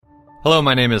Hello,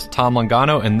 my name is Tom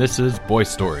Longano, and this is Boy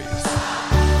Stories.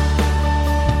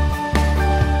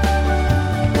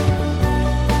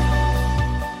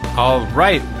 All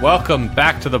right, welcome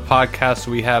back to the podcast.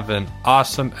 We have an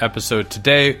awesome episode.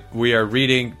 Today, we are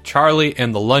reading Charlie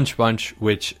and the Lunch Bunch,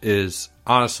 which is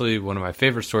honestly one of my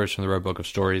favorite stories from the Red Book of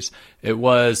Stories. It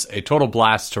was a total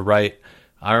blast to write.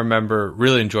 I remember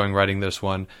really enjoying writing this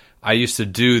one. I used to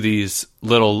do these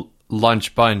little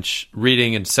lunch bunch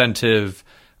reading incentive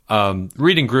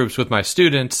reading groups with my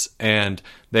students, and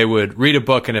they would read a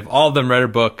book, and if all of them read a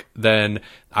book, then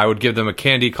I would give them a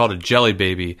candy called a Jelly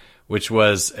Baby, which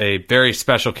was a very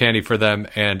special candy for them,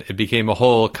 and it became a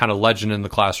whole kind of legend in the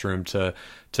classroom to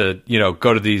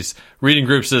go to these reading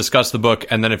groups to discuss the book,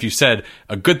 and then if you said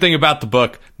a good thing about the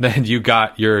book, then you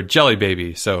got your Jelly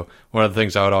Baby. So one of the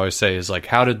things I would always say is, like,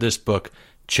 how did this book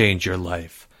change your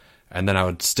life? And then I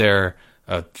would stare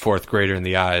a fourth grader in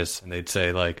the eyes, and they'd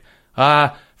say, like,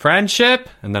 friendship,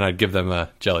 and then I'd give them a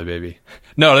Jelly Baby.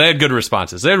 No, they had good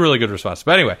responses. They had really good responses.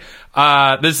 But anyway,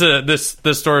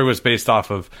 this story was based off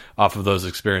of those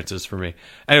experiences for me.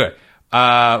 Anyway,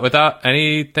 without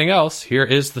anything else, here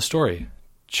is the story: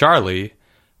 Charlie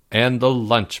and the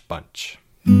Lunch Bunch.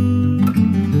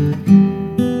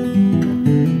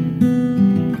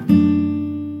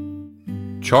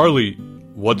 Charlie,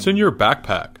 what's in your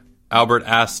backpack? Albert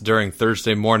asked during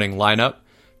Thursday morning lineup.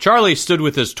 Charlie stood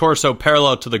with his torso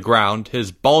parallel to the ground,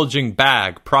 his bulging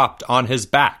bag propped on his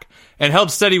back, and held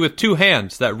steady with two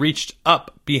hands that reached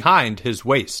up behind his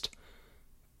waist.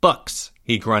 Books,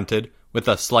 he grunted, with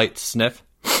a slight sniff,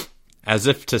 as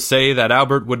if to say that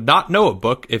Albert would not know a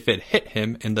book if it hit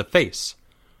him in the face.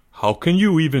 How can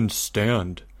you even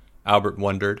stand? Albert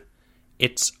wondered.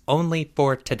 It's only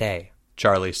for today,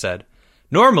 Charlie said.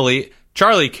 Normally,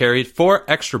 Charlie carried 4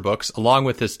 extra books along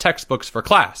with his textbooks for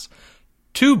class.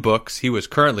 2 books he was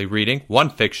currently reading, 1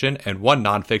 fiction and 1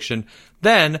 nonfiction,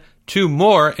 then 2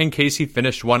 more in case he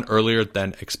finished one earlier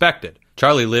than expected.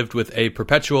 Charlie lived with a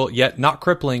perpetual yet not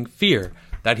crippling fear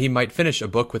that he might finish a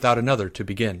book without another to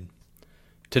begin.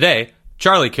 Today,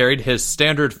 Charlie carried his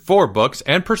standard 4 books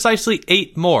and precisely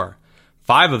 8 more.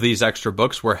 5 of these extra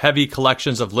books were heavy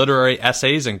collections of literary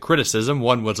essays and criticism.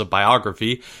 One was a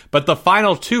biography, but the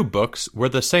final 2 books were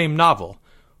the same novel.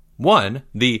 One,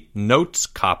 the notes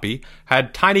copy,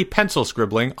 had tiny pencil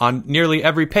scribbling on nearly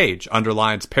every page,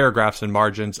 underlines, paragraphs and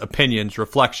margins, opinions,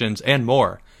 reflections, and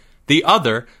more. The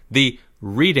other, the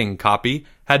reading copy,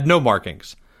 had no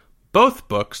markings. Both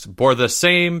books bore the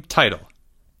same title,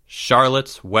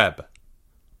 Charlotte's Web.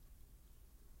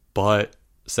 But,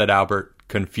 said Albert,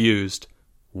 confused,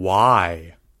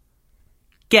 why?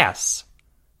 Guess.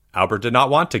 Albert did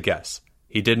not want to guess.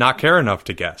 He did not care enough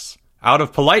to guess. Out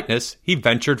of politeness, he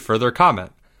ventured further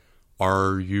comment.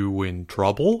 Are you in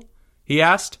trouble? He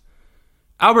asked.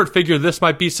 Albert figured this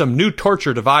might be some new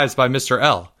torture devised by Mr.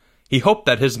 L. He hoped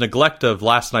that his neglect of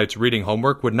last night's reading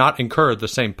homework would not incur the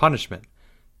same punishment.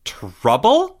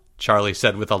 Trouble? Charlie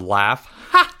said with a laugh.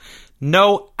 Ha!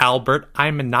 No, Albert,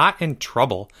 I'm not in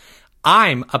trouble.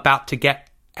 I'm about to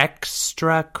get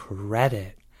extra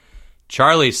credit.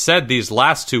 Charlie said these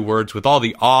last 2 words with all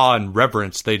the awe and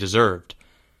reverence they deserved.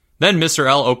 Then Mr.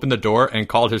 L opened the door and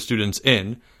called his students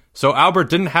in, so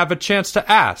Albert didn't have a chance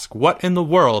to ask what in the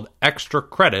world extra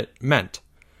credit meant.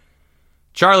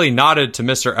 Charlie nodded to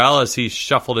Mr. L as he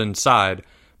shuffled inside.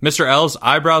 Mr. L's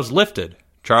eyebrows lifted.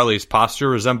 Charlie's posture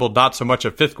resembled not so much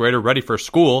a 5th grader ready for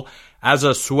school as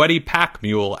a sweaty pack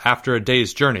mule after a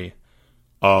day's journey.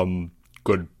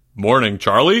 Good morning,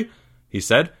 Charlie, he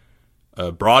said.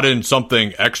 Brought in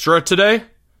something extra today?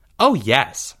 Oh,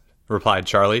 yes, replied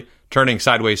Charlie, turning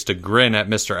sideways to grin at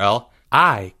Mr. L.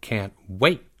 I can't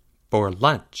wait for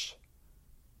lunch.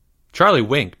 Charlie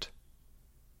winked.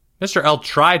 Mr. L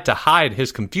tried to hide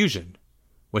his confusion.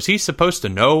 Was he supposed to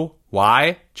know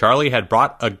why Charlie had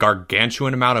brought a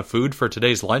gargantuan amount of food for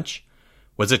today's lunch?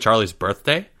 Was it Charlie's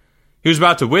birthday? He was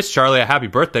about to wish Charlie a happy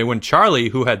birthday when Charlie,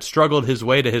 who had struggled his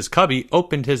way to his cubby,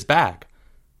 opened his bag.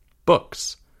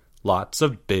 Books. Lots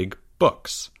of big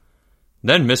books.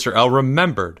 Then Mr. L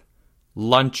remembered.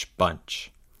 Lunch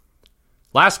Bunch.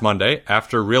 Last Monday,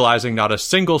 after realizing not a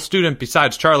single student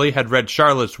besides Charlie had read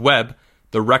Charlotte's Web,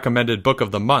 the recommended book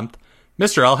of the month,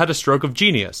 Mr. L had a stroke of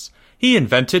genius. He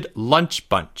invented Lunch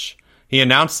Bunch. He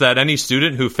announced that any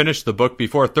student who finished the book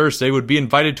before Thursday would be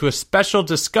invited to a special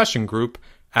discussion group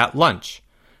at lunch.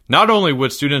 Not only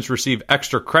would students receive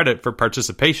extra credit for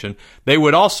participation, they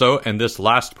would also, and this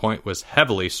last point was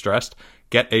heavily stressed,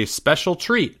 get a special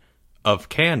treat of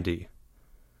candy.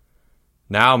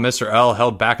 Now Mr. L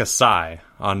held back a sigh.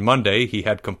 On Monday, he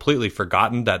had completely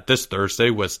forgotten that this Thursday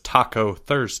was Taco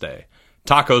Thursday.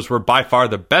 Tacos were by far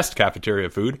the best cafeteria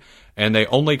food, and they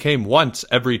only came once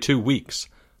every 2 weeks.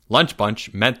 Lunch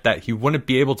Bunch meant that he wouldn't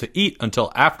be able to eat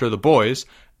until after the boys,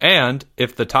 and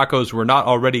if the tacos were not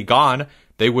already gone,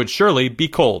 they would surely be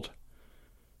cold.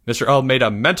 Mr. L made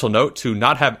a mental note to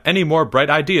not have any more bright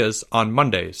ideas on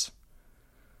Mondays.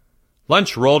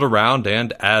 Lunch rolled around,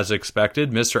 and, as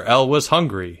expected, Mr. L was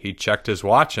hungry. He checked his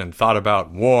watch and thought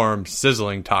about warm,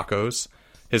 sizzling tacos.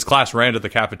 His class ran to the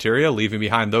cafeteria, leaving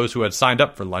behind those who had signed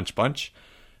up for Lunch Bunch.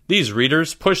 These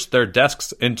readers pushed their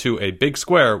desks into a big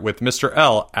square with Mr.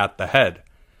 L at the head.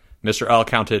 Mr. L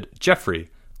counted Jeffrey,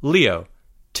 Leo,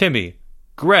 Timmy,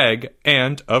 Greg,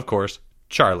 and, of course,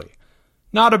 Charlie.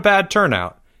 Not a bad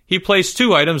turnout. He placed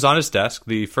 2 items on his desk.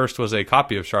 The first was a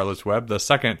copy of Charlotte's Web. The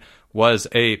second was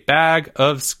a bag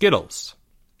of Skittles.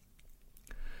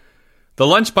 The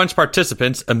Lunch Bunch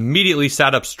participants immediately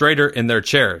sat up straighter in their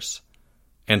chairs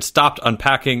and stopped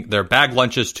unpacking their bag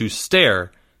lunches to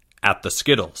stare at the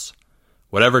Skittles.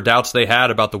 Whatever doubts they had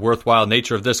about the worthwhile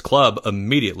nature of this club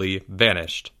immediately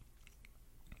vanished.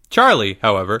 Charlie,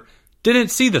 however, didn't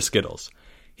see the Skittles.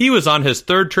 He was on his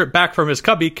 3rd trip back from his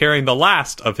cubby carrying the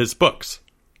last of his books.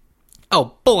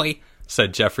 "Oh boy,"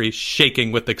 said Jeffrey,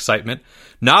 shaking with excitement.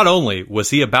 Not only was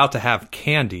he about to have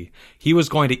candy, he was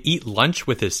going to eat lunch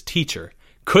with his teacher.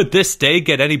 Could this day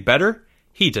get any better?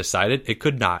 He decided it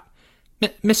could not.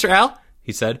 Mr. L,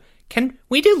 he said, "can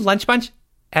we do Lunch Bunch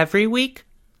every week?"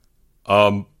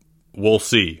 We'll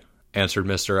see," answered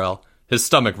Mr. L. His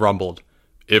stomach rumbled.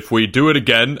 "If we do it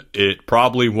again, it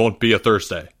probably won't be a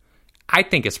Thursday." "I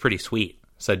think it's pretty sweet,"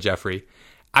 said Jeffrey.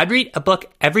 "I'd read a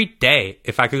book every day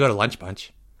if I could go to Lunch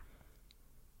Bunch."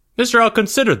 Mr. L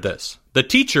considered this. The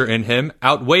teacher in him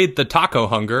outweighed the taco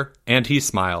hunger, and he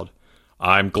smiled.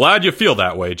 "I'm glad you feel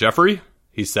that way, Jeffrey,"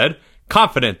 he said,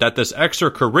 confident that this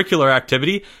extracurricular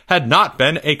activity had not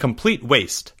been a complete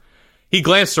waste. He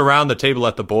glanced around the table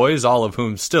at the boys, all of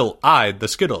whom still eyed the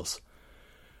Skittles.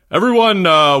 "Everyone,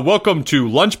 welcome to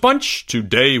Lunch Bunch.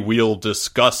 Today we'll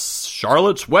discuss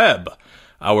Charlotte's Web,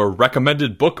 our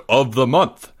recommended book of the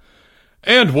month,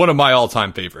 and one of my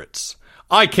all-time favorites.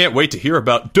 I can't wait to hear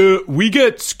about, we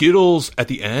get Skittles at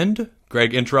the end?"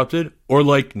 Greg interrupted. "Or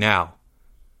like now?"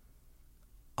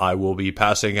 "I will be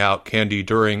passing out candy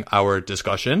during our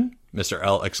discussion," Mr.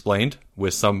 L explained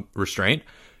with some restraint.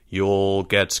 "You'll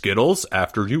get Skittles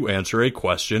after you answer a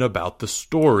question about the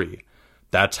story.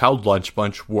 That's how Lunch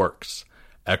Bunch works.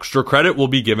 Extra credit will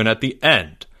be given at the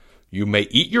end. You may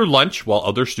eat your lunch while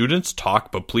other students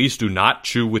talk, but please do not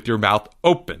chew with your mouth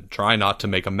open. Try not to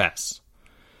make a mess."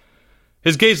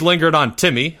 His gaze lingered on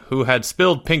Timmy, who had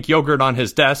spilled pink yogurt on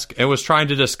his desk and was trying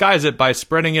to disguise it by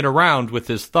spreading it around with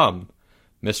his thumb.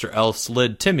 Mr. L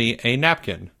slid Timmy a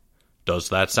napkin. "Does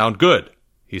that sound good?"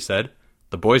 he said.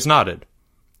 The boys nodded.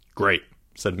 "Great,"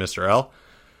 said Mr. L.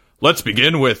 "Let's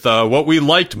begin with what we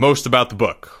liked most about the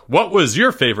book. What was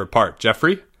your favorite part,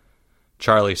 Jeffrey?"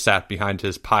 Charlie sat behind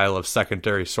his pile of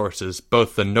secondary sources,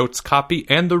 both the notes copy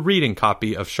and the reading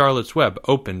copy of Charlotte's Web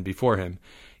open before him.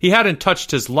 He hadn't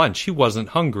touched his lunch. He wasn't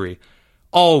hungry.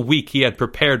 All week he had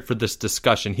prepared for this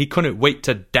discussion. He couldn't wait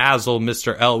to dazzle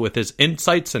Mr. L with his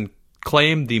insights and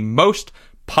claim the most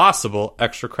possible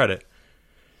extra credit.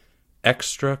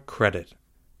 Extra credit.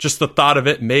 Just the thought of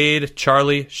it made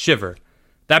Charlie shiver.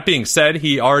 That being said,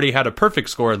 he already had a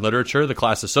perfect score in literature, the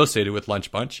class associated with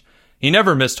Lunch Bunch. He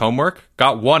never missed homework,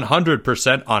 got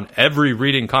 100% on every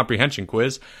reading comprehension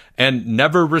quiz, and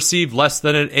never received less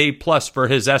than an A+ for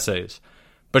his essays.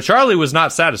 But Charlie was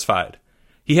not satisfied.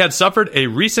 He had suffered a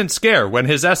recent scare when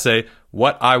his essay,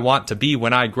 "What I Want to Be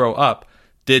When I Grow Up,"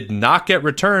 did not get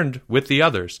returned with the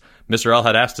others. Mr. L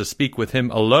had asked to speak with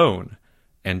him alone,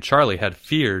 and Charlie had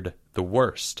feared the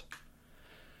worst.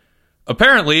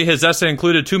 Apparently, his essay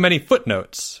included too many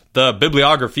footnotes. The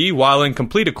bibliography, while in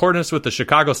complete accordance with the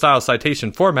Chicago-style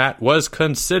citation format, was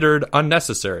considered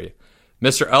unnecessary.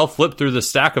 Mr. L flipped through the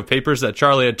stack of papers that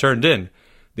Charlie had turned in.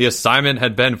 The assignment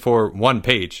had been for 1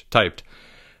 page, typed,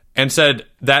 and said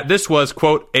that this was,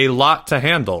 quote, "a lot to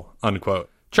handle," unquote.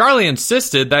 Charlie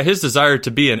insisted that his desire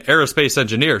to be an aerospace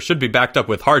engineer should be backed up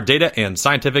with hard data and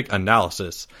scientific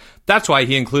analysis. That's why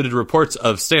he included reports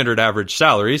of standard average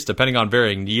salaries, depending on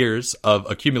varying years of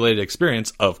accumulated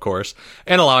experience, of course,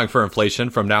 and allowing for inflation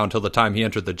from now until the time he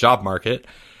entered the job market,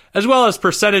 as well as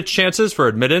percentage chances for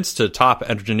admittance to top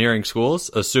engineering schools,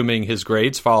 assuming his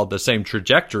grades followed the same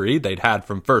trajectory they'd had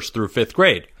from 1st through 5th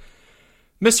grade.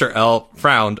 Mr. L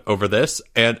frowned over this,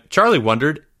 and Charlie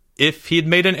wondered if he'd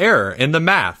made an error in the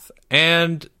math,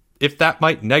 and if that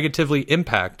might negatively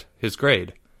impact his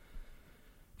grade.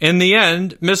 In the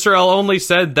end, Mr. L only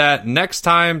said that next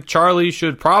time Charlie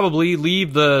should probably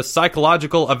leave the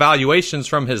psychological evaluations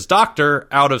from his doctor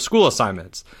out of school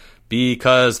assignments,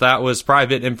 because that was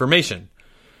private information.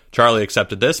 Charlie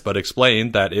accepted this, but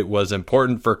explained that it was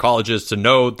important for colleges to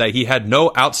know that he had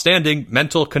no outstanding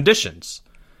mental conditions.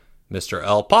 Mr.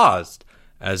 L paused,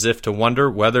 as if to wonder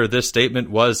whether this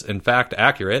statement was in fact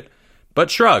accurate,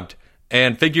 but shrugged,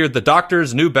 and figured the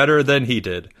doctors knew better than he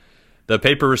did. The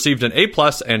paper received an A+,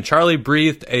 and Charlie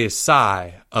breathed a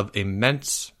sigh of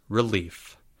immense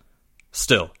relief.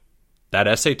 Still, that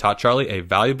essay taught Charlie a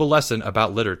valuable lesson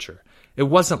about literature. It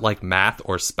wasn't like math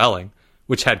or spelling,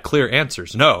 which had clear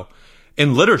answers. No,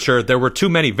 in literature there were too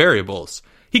many variables.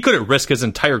 He couldn't risk his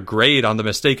entire grade on the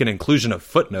mistaken inclusion of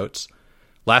footnotes.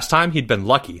 Last time he'd been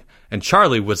lucky, and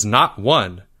Charlie was not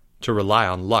one to rely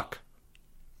on luck.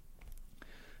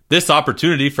 This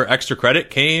opportunity for extra credit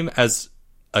came as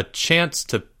a chance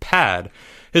to pad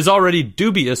his already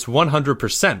dubious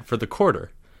 100% for the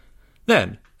quarter.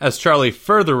 Then, as Charlie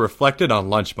further reflected on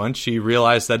Lunch Bunch, he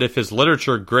realized that if his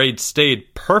literature grade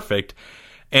stayed perfect,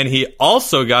 and he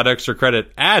also got extra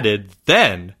credit added,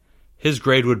 then his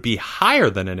grade would be higher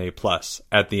than an A+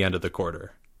 at the end of the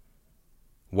quarter.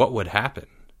 What would happen?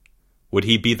 Would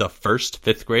he be the first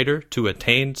fifth grader to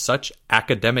attain such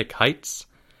academic heights?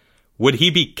 Would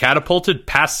he be catapulted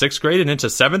past sixth grade and into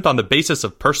seventh on the basis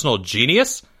of personal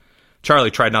genius? Charlie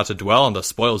tried not to dwell on the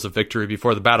spoils of victory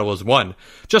before the battle was won.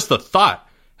 Just the thought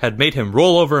had made him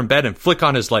roll over in bed and flick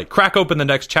on his light, crack open the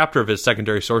next chapter of his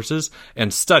secondary sources,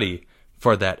 and study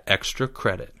for that extra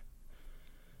credit.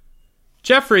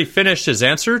 Jeffrey finished his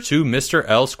answer to Mr.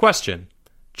 L's question.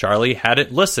 Charlie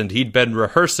hadn't listened. He'd been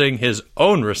rehearsing his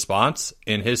own response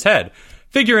in his head,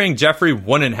 figuring Jeffrey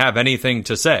wouldn't have anything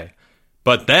to say.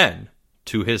 But then,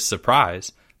 to his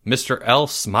surprise, Mr. L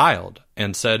smiled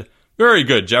and said, "Very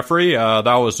good, Jeffrey.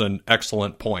 That was an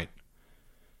excellent point."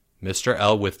 Mr.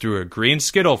 L withdrew a green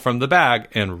Skittle from the bag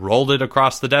and rolled it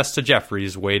across the desk to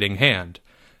Jeffrey's waiting hand.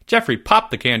 Jeffrey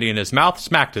popped the candy in his mouth,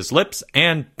 smacked his lips,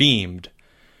 and beamed.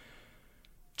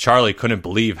 Charlie couldn't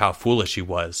believe how foolish he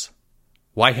was.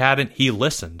 Why hadn't he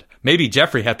listened? Maybe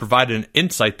Jeffrey had provided an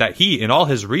insight that he, in all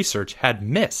his research, had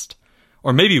missed.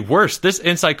 Or maybe worse, this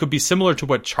insight could be similar to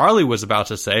what Charlie was about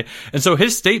to say, and so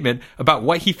his statement about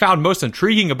what he found most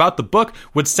intriguing about the book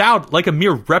would sound like a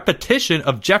mere repetition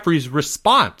of Jeffrey's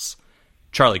response.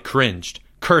 Charlie cringed,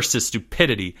 cursed his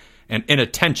stupidity and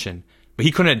inattention, but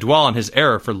he couldn't dwell on his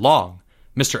error for long.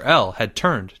 Mr. L had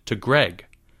turned to Greg.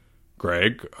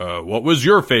 "Greg, what was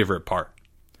your favorite part?"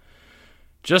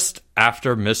 Just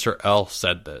after Mr. L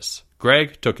said this,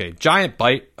 Greg took a giant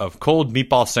bite of cold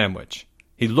meatball sandwich.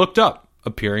 He looked up,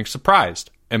 appearing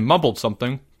surprised, and mumbled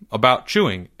something about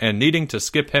chewing and needing to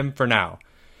skip him for now.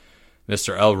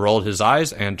 Mr. L rolled his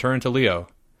eyes and turned to Leo.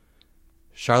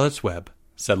 "Charlotte's Web,"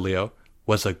 said Leo,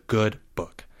 "was a good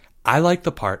book. I liked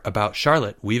the part about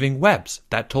Charlotte weaving webs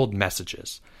that told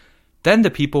messages. Then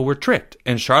the people were tricked,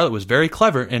 and Charlotte was very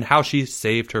clever in how she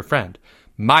saved her friend.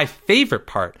 My favorite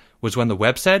part was when the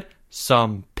web said,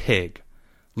 'some pig.'"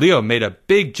 Leo made a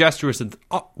big gesture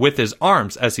with his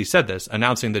arms as he said this,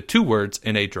 announcing the two words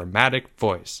in a dramatic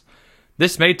voice.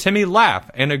 This made Timmy laugh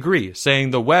and agree,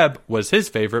 saying the web was his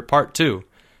favorite part too.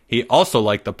 He also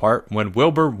liked the part when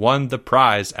Wilbur won the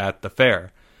prize at the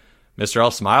fair. Mr.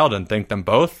 L smiled and thanked them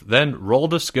both, then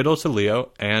rolled a Skittle to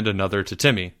Leo and another to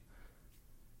Timmy.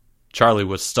 Charlie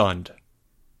was stunned.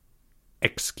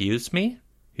 "Excuse me?"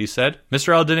 he said.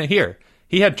 Mr. L didn't hear.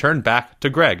 He had turned back to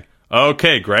Greg.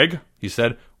 "Okay, Greg," he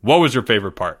said, "what was your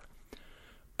favorite part?"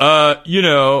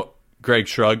 Greg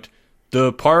shrugged.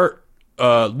 "The part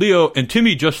Leo and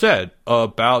Timmy just said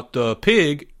about the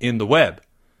pig in the web."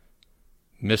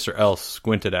 Mr. L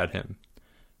squinted at him.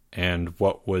 "And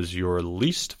what was your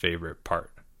least favorite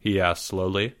part?" he asked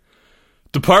slowly.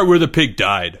 "The part where the pig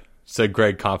died," said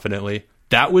Greg confidently.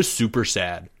 "That was super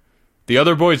sad." The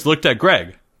other boys looked at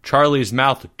Greg. Charlie's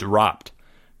mouth dropped.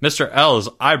 Mr. L's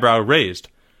eyebrow raised.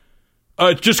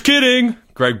 Just kidding,"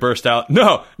 Greg burst out.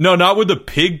 No, not when the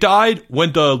pig died,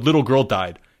 when the little girl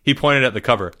died." He pointed at the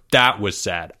cover. "That was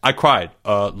sad. I cried,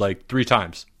 like 3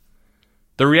 times.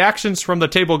 The reactions from the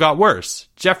table got worse.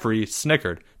 Jeffrey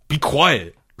snickered. "Be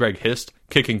quiet," Greg hissed,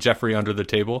 kicking Jeffrey under the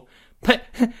table. "But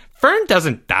Fern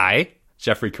doesn't die,"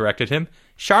 Jeffrey corrected him.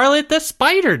 "Charlotte the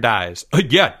spider dies."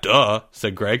 "Yeah, duh,"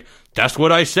 said Greg. "That's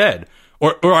what I said.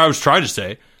 Or I was trying to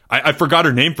say. I forgot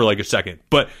her name for like a second.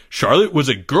 But Charlotte was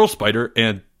a girl spider,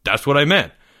 and that's what I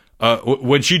meant.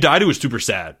 When she died, it was super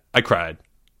sad. I cried.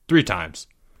 3 times.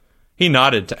 He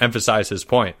nodded to emphasize his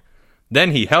point.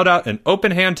 Then he held out an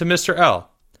open hand to Mr.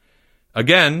 L.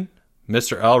 Again,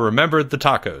 Mr. L remembered the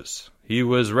tacos. He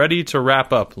was ready to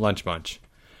wrap up Lunch Bunch.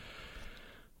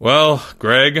 "Well,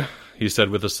 Greg," he said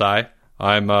with a sigh,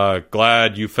 "I'm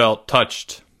glad you felt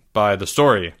touched by the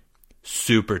story."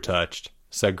 "Super touched,"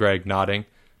 said Greg, nodding.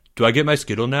 "Do I get my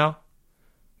Skittle now?"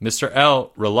 Mr.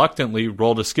 L reluctantly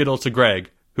rolled a Skittle to Greg,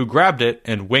 who grabbed it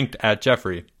and winked at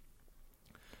Jeffrey.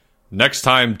 "Next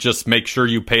time, just make sure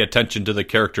you pay attention to the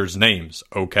characters' names,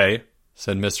 okay?"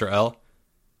 said Mr. L.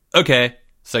 "Okay,"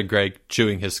 said Greg,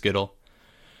 chewing his Skittle.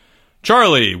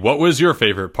 "Charlie, what was your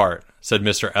favorite part?" said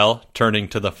Mr. L, turning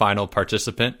to the final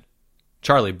participant.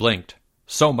 Charlie blinked.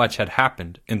 So much had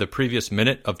happened in the previous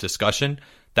minute of discussion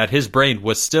that his brain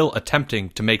was still attempting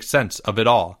to make sense of it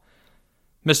all.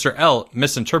 Mr. L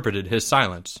misinterpreted his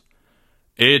silence.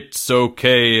 "It's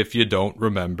okay if you don't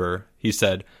remember," he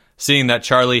said, seeing that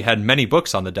Charlie had many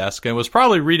books on the desk and was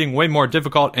probably reading way more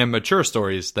difficult and mature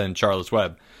stories than Charlotte's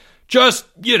Web. "Just,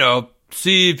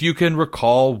 see if you can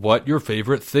recall what your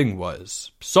favorite thing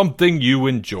was. Something you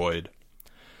enjoyed."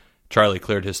 Charlie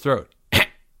cleared his throat.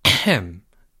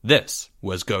 This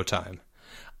was go time.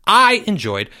 "I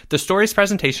enjoyed the story's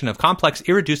presentation of complex,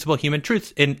 irreducible human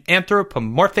truths in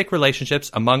anthropomorphic relationships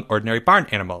among ordinary barn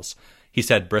animals," he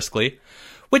said briskly,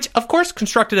 "which of course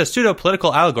constructed a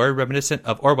pseudo-political allegory reminiscent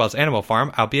of Orwell's Animal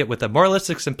Farm, albeit with a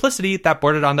moralistic simplicity that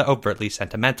bordered on the overtly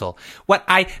sentimental. What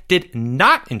I did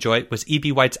not enjoy was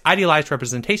E.B. White's idealized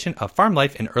representation of farm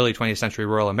life in early 20th century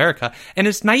rural America and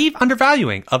his naive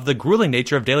undervaluing of the grueling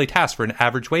nature of daily tasks for an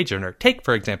average wage earner. Take,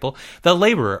 for example, the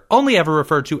laborer, only ever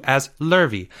referred to as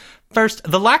Lurvy. First,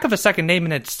 the lack of a second name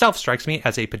in itself strikes me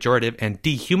as a pejorative and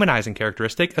dehumanizing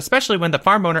characteristic, especially when the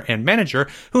farm owner and manager,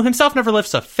 who himself never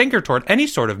lifts a finger toward any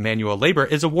sort of manual labor,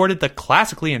 is awarded the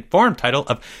classically informed title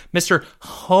of Mr.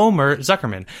 Homer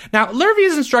Zuckerman. Now, Lurvy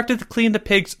is instructed to clean the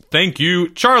pigs." "Thank you,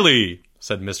 Charlie,"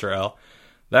 said Mr. L.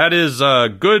 "That is a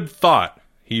good thought."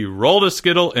 He rolled a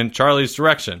Skittle in Charlie's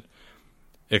direction.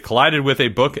 It collided with a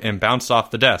book and bounced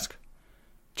off the desk.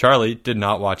 Charlie did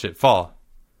not watch it fall.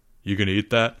 "You gonna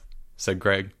eat that?" said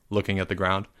Greg, looking at the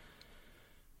ground.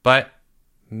 "But,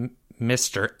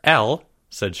 Mr. L,"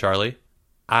 said Charlie,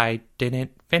 "I didn't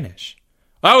finish."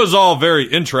 "That was all very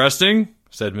interesting,"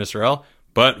 said Mr. L,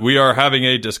 "but we are having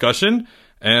a discussion,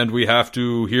 and we have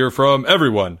to hear from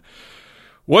everyone.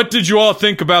 What did you all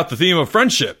think about the theme of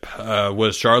friendship?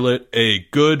 Was Charlotte a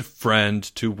good friend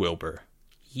to Wilbur?"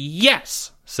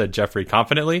 "Yes," said Jeffrey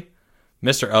confidently.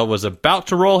 Mr. L was about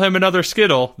to roll him another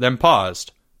Skittle, then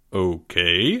paused.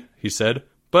 "Okay," he said,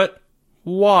 "but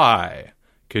why?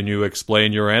 Can you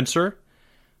explain your answer?"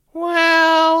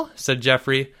 "Well," said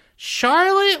Jeffrey,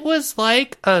 "Charlotte was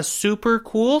like a super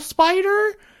cool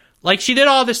spider. Like she did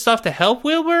all this stuff to help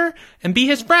Wilbur and be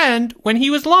his friend when he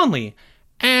was lonely.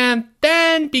 And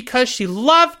then because she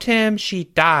loved him, she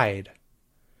died."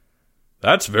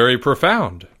 "That's very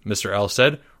profound," Mr. L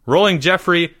said, rolling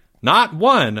Jeffrey not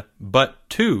one, but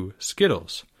 2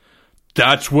 Skittles.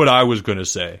 "That's what I was going to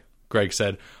say," Greg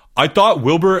said. "I thought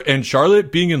Wilbur and Charlotte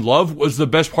being in love was the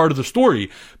best part of the story,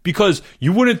 because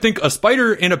you wouldn't think a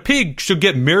spider and a pig should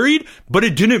get married, but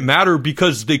it didn't matter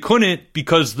because they couldn't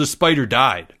because the spider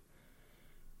died."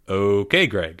 "Okay,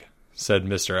 Greg," said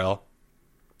Mr. L.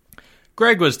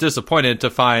 Greg was disappointed to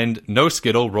find no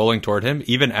Skittle rolling toward him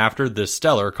even after this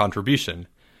stellar contribution.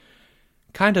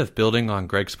 "Kind of building on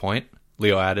Greg's point,"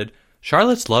 Leo added,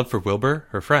 "Charlotte's love for Wilbur,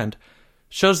 her friend,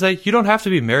 shows that you don't have to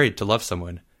be married to love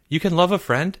someone. You can love a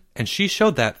friend, and she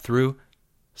showed that through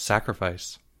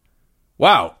sacrifice."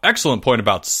 "Wow, excellent point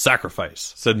about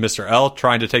sacrifice," said Mr. L,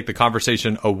 trying to take the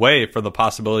conversation away from the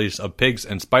possibilities of pigs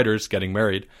and spiders getting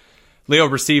married. Leo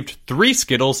received 3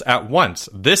 Skittles at once.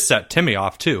 This set Timmy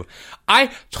off, too.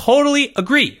 "I totally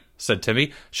agree," said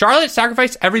Timmy. "Charlotte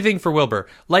sacrificed everything for Wilbur.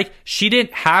 Like, she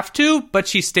didn't have to, but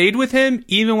she stayed with him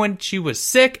even when she was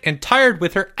sick and tired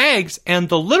with her eggs, and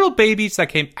the little babies that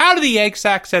came out of the egg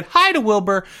sac said hi to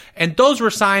Wilbur, and those were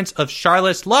signs of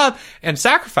Charlotte's love and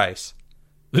sacrifice."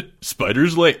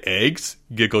 "Spiders lay eggs?"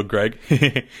 giggled Greg.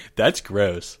 "That's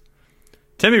gross."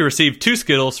 Timmy received 2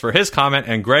 Skittles for his comment,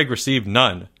 and Greg received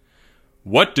none.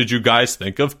 "What did you guys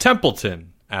think of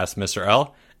Templeton?" asked Mr.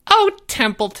 L. "Oh,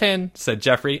 Templeton," said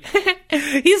Jeffrey.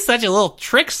 "He's such a little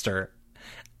trickster."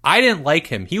 "I didn't like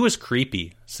him. He was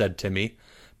creepy," said Timmy.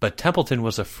 "But Templeton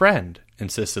was a friend,"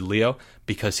 insisted Leo,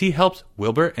 "because he helped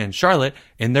Wilbur and Charlotte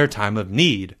in their time of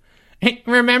need."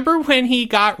 "Remember when he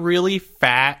got really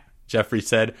fat?" Jeffrey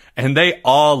said, and they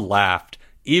all laughed,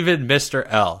 even Mr.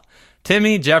 L.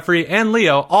 Timmy, Jeffrey, and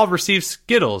Leo all received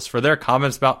Skittles for their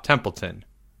comments about Templeton.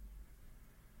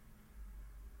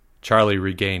 Charlie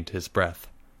regained his breath.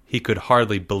 He could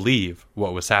hardly believe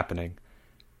what was happening.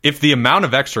 If the amount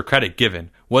of extra credit given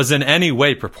was in any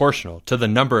way proportional to the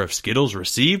number of Skittles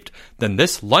received, then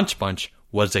this lunch bunch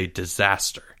was a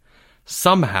disaster.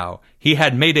 Somehow, he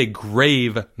had made a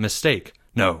grave mistake.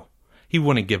 No, he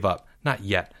wouldn't give up. Not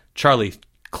yet. Charlie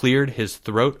cleared his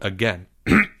throat again.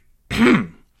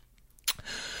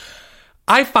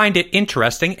 I find it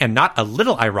interesting and not a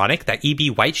little ironic that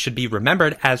E.B. White should be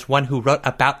remembered as one who wrote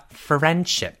about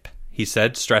friendship, he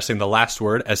said, stressing the last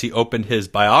word as he opened his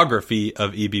biography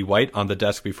of E.B. White on the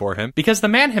desk before him. Because the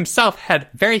man himself had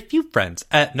very few friends.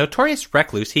 A notorious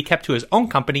recluse, he kept to his own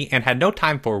company and had no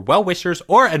time for well-wishers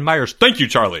or admirers. Thank you,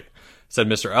 Charlie, said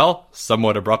Mr. L,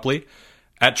 somewhat abruptly.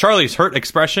 At Charlie's hurt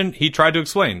expression, he tried to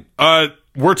explain.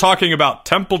 We're talking about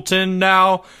Templeton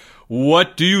now.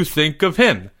 What do you think of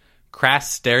him?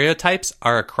 Crass stereotypes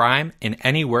are a crime in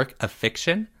any work of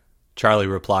fiction, Charlie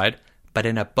replied, but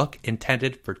in a book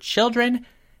intended for children,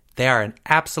 they are an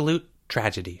absolute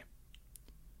tragedy.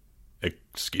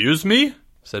 Excuse me?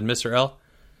 Said Mr. L.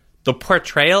 The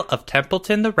portrayal of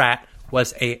Templeton the Rat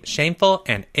was a shameful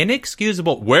and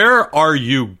inexcusable... Where are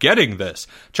you getting this?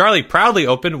 Charlie proudly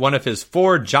opened one of his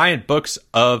 4 giant books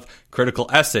of critical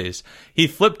essays. He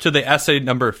flipped to the essay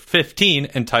number 15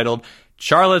 entitled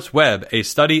Charlotte's Web, A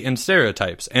Study in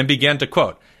Stereotypes, and began to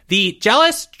quote, "The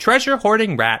jealous,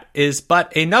 treasure-hoarding rat is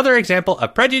but another example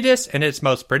of prejudice in its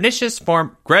most pernicious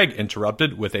form." Greg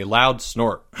interrupted with a loud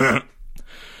snort.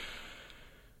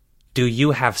 Do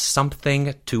you have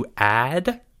something to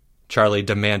add? Charlie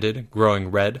demanded, growing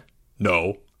red.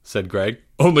 No, said Greg.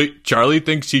 Only Charlie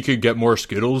thinks he could get more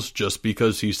Skittles just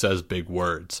because he says big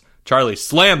words. Charlie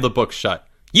slammed the book shut.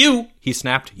 You, he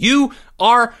snapped, you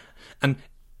are an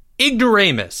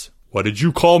ignoramus. What did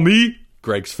you call me?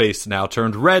 Greg's face now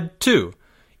turned red, too.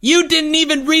 You didn't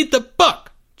even read the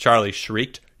book, Charlie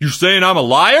shrieked. You saying I'm a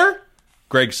liar?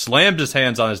 Greg slammed his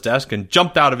hands on his desk and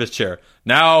jumped out of his chair.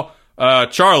 Now,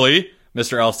 Charlie,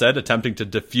 Mr. L said, attempting to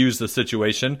diffuse the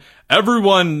situation,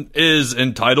 everyone is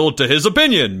entitled to his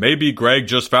opinion. Maybe Greg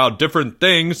just found different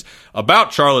things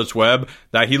about Charlotte's Web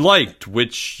that he liked,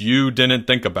 which you didn't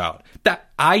think about. That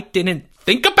I didn't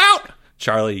think about?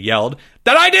 Charlie yelled.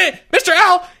 That I did! Mr.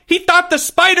 L, he thought the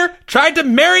spider tried to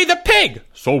marry the pig!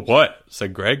 So what?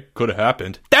 Said Greg. Could have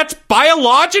happened. That's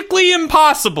biologically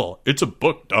impossible! It's a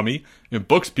book, dummy. In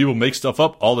books, people make stuff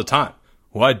up all the time.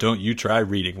 Why don't you try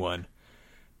reading one?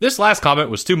 This last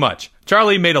comment was too much.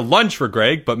 Charlie made a lunge for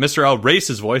Greg, but Mr. L raised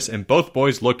his voice and both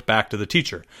boys looked back to the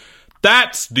teacher.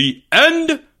 That's the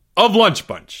end of Lunch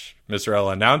Bunch, Mr. L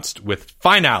announced with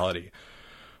finality,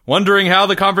 wondering how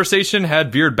the conversation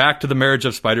had veered back to the marriage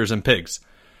of spiders and pigs.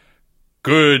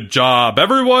 Good job,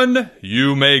 everyone.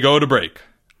 You may go to break.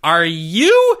 Are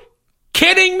you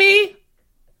kidding me?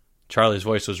 Charlie's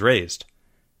voice was raised.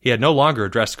 He had no longer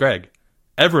addressed Greg.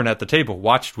 Everyone at the table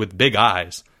watched with big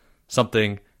eyes.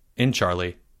 Something in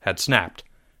Charlie had snapped.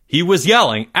 He was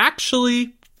yelling,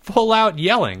 actually full out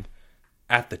yelling,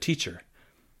 at the teacher.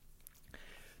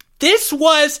 This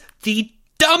was the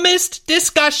dumbest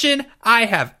discussion I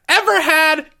have ever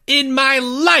had in my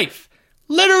life.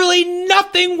 Literally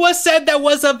nothing was said that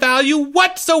was of value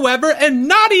whatsoever, and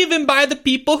not even by the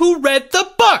people who read the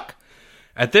book.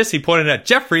 At this, he pointed at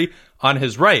Jeffrey on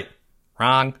his right.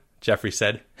 Wrong, Jeffrey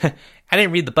said. I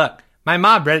didn't read the book. My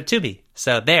mom read it to me,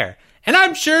 so there. And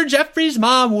I'm sure Jeffrey's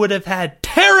mom would have had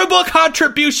terrible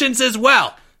contributions as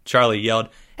well, Charlie yelled.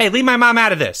 Hey, leave my mom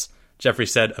out of this, Jeffrey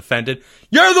said, offended.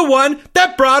 You're the one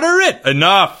that brought her in.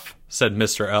 Enough, said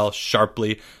Mr. L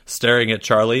sharply, staring at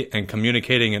Charlie and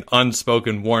communicating an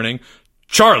unspoken warning.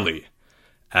 Charlie,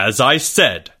 as I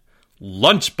said,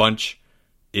 Lunch Bunch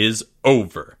is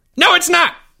over. No, it's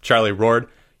not, Charlie roared.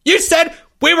 You said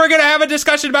we were going to have a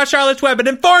discussion about Charlotte's Web, an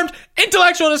informed,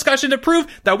 intellectual discussion to prove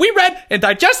that we read and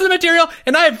digested the material,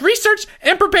 and I have researched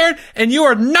and prepared, and you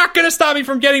are not going to stop me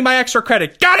from getting my extra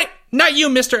credit. Got it? Not you,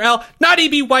 Mr. L, not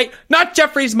E.B. White, not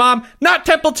Jeffrey's mom, not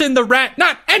Templeton the Rat,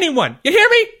 not anyone. You hear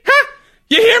me? Huh?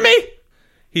 You hear me?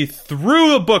 He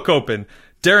threw the book open,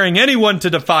 daring anyone to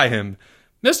defy him.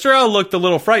 Mr. L looked a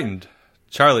little frightened.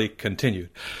 Charlie continued.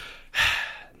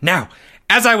 Now,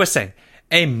 as I was saying,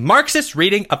 a Marxist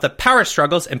reading of the power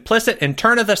struggles implicit in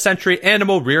turn-of-the-century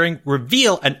animal rearing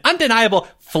reveal an undeniable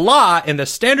flaw in the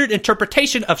standard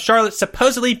interpretation of Charlotte's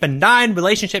supposedly benign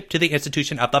relationship to the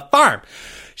institution of the farm.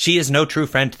 She is no true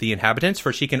friend to the inhabitants,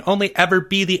 for she can only ever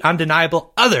be the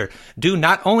undeniable other, due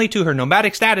not only to her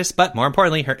nomadic status, but more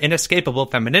importantly, her inescapable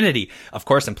femininity. Of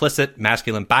course, implicit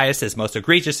masculine bias is most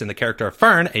egregious in the character of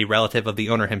Fern, a relative of the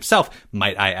owner himself,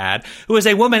 might I add, who is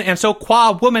a woman, and so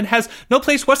qua woman has no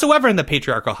place whatsoever in the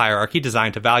patriarchal hierarchy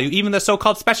designed to value even the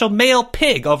so-called special male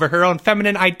pig over her own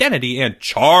feminine identity. And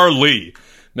Charlie,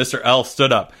 Mr. L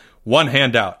stood up, one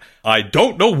hand out. I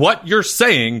don't know what you're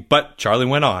saying, but Charlie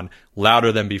went on,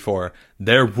 louder than before.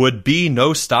 There would be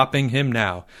no stopping him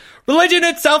now. Religion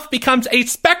itself becomes a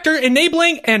specter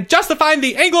enabling and justifying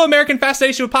the Anglo-American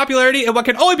fascination with popularity in what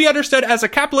can only be understood as a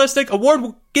capitalistic,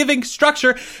 award-giving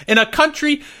structure in a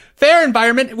country fair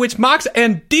environment which mocks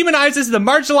and demonizes the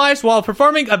marginalized while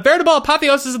performing a veritable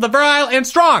apotheosis of the virile and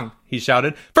strong, he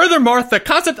shouted. Furthermore, the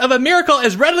concept of a miracle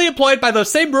is readily employed by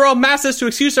those same rural masses to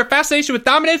excuse their fascination with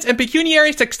dominance and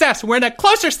pecuniary success, wherein a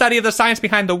closer study of the science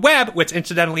behind the web, which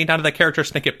incidentally none of the characters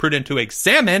think it prudent to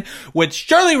examine, would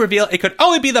surely reveal it could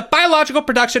only be the biological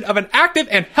production of an active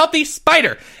and healthy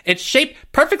spider, its shape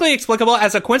perfectly explicable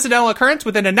as a coincidental occurrence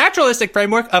within a naturalistic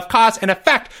framework of cause and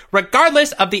effect,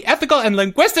 regardless of the ethical and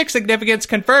linguistic significance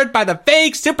conferred by the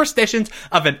vague superstitions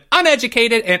of an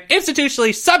uneducated and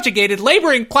institutionally subjugated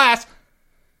laboring class.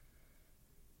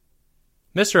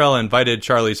 Mr. L invited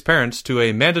Charlie's parents to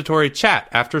a mandatory chat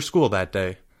after school that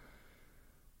day.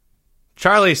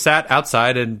 Charlie sat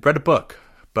outside and read a book,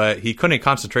 but he couldn't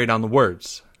concentrate on the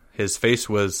words. His face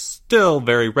was still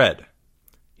very red.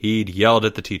 He'd yelled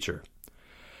at the teacher.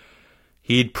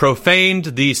 He'd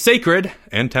profaned the sacred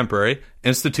and temporary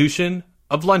institution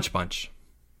of Lunch Bunch.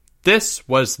 This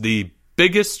was the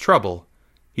biggest trouble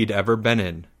he'd ever been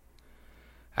in.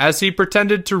 As he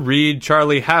pretended to read,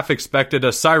 Charlie half expected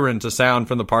a siren to sound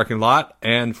from the parking lot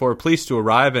and for police to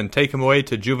arrive and take him away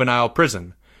to juvenile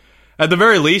prison. At the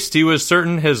very least, he was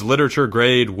certain his literature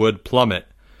grade would plummet.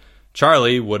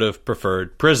 Charlie would have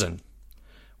preferred prison.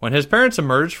 When his parents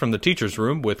emerged from the teacher's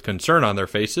room with concern on their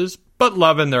faces, but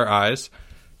love in their eyes,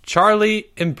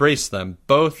 Charlie embraced them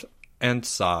both and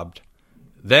sobbed.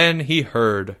 Then he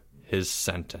heard his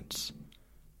sentence.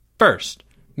 First,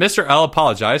 Mr. L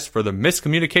apologized for the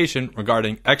miscommunication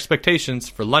regarding expectations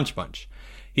for Lunch Bunch.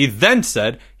 He then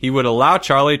said he would allow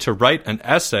Charlie to write an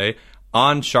essay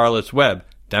on Charlotte's Web,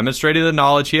 demonstrating the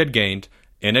knowledge he had gained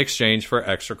in exchange for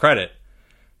extra credit.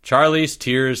 Charlie's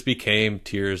tears became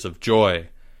tears of joy.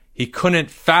 He couldn't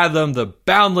fathom the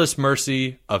boundless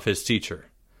mercy of his teacher.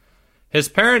 His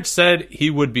parents said he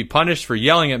would be punished for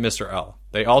yelling at Mr. L.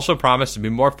 They also promised to be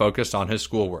more focused on his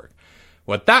schoolwork.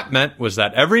 What that meant was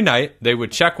that every night they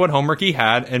would check what homework he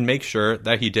had and make sure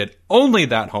that he did only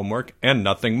that homework and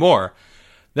nothing more.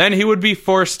 Then he would be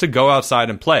forced to go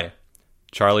outside and play.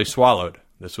 Charlie swallowed.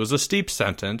 This was a steep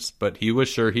sentence, but he was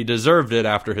sure he deserved it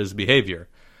after his behavior.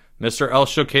 Mr. L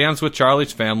shook hands with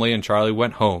Charlie's family and Charlie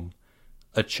went home,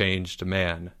 a changed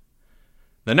man.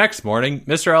 The next morning,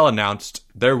 Mr. L announced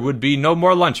there would be no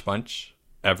more Lunch Bunch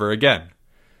ever again.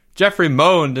 Jeffrey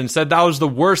moaned and said that was the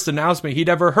worst announcement he'd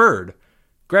ever heard.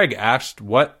 Greg asked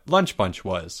what Lunch Bunch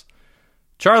was.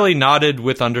 Charlie nodded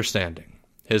with understanding.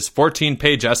 His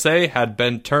 14-page essay had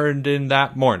been turned in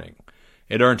that morning.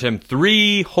 It earned him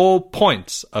 3 whole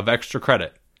points of extra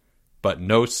credit, but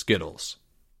no Skittles.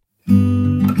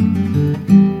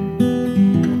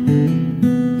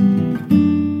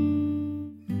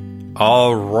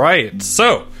 All right,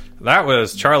 so that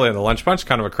was Charlie and the Lunch Bunch,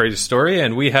 kind of a crazy story,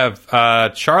 and we have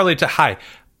Charlie to... Hi,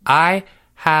 I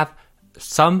have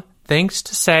some things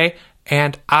to say,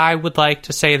 and I would like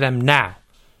to say them now.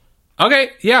 Okay,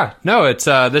 yeah, no, it's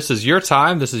this is your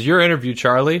time. This is your interview,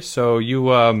 Charlie. So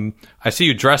you, I see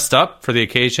you dressed up for the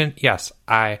occasion. Yes,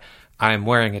 I'm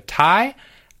wearing a tie.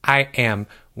 I am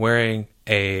wearing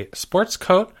a sports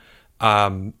coat,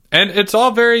 and it's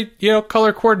all very,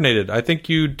 color coordinated. I think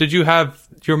did you have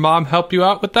your mom help you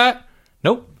out with that?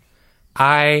 Nope.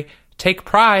 I take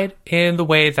pride in the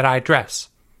way that I dress.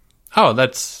 Oh,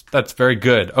 that's very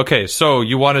good. Okay, so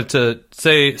you wanted to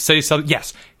say something?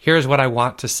 Yes, here's what I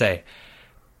want to say.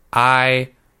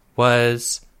 I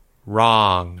was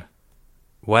wrong.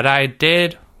 What I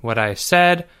did, what I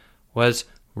said, was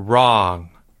wrong.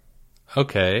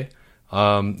 Okay.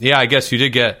 Yeah, I guess you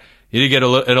did get in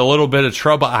a little bit of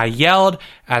trouble. I yelled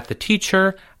at the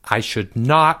teacher. I should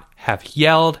not have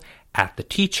yelled at the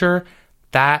teacher.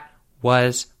 That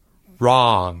was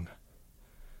wrong.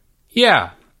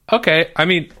 Yeah. Okay, I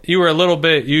mean, you were a little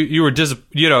bit, you were just,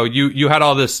 you had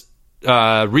all this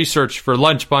research for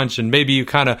Lunch Bunch, and maybe you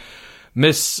kind of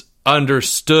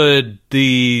misunderstood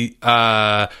the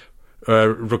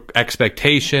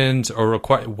expectations or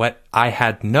what I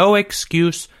had no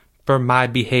excuse for my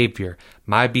behavior.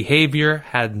 My behavior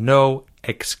had no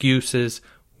excuses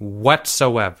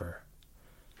whatsoever.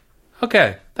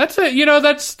 Okay, that's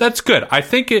it. That's good. I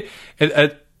think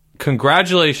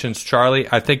congratulations, Charlie.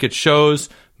 I think it shows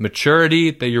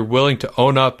maturity that you're willing to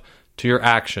own up to your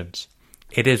actions.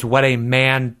 It is what a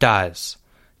man does.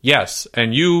 Yes,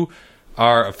 and you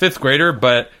are a 5th grader,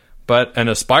 but an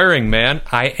aspiring man.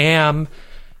 I am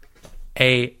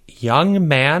a young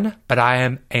man, but I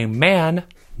am a man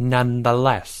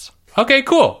nonetheless. Okay,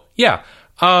 cool. Yeah.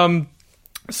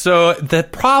 So the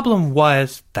problem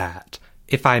was that,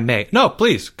 if I may... No,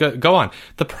 please, go on.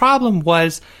 The problem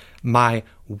was my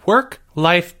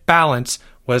work-life balance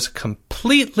was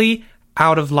completely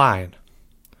out of line.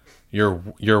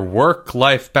 Your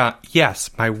work-life balance... Yes,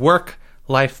 my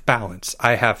work-life balance.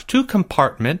 I have 2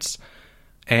 compartments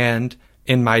and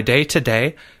in my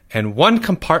day-to-day, and one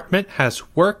compartment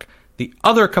has work, the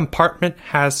other compartment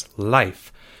has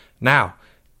life. Now,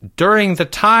 during the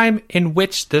time in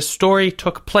which this story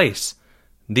took place,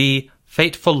 the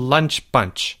fateful lunch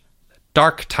bunch,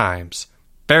 dark times,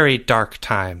 very dark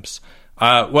times.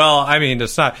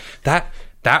 It's not...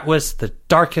 That was the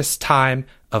darkest time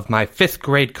of my 5th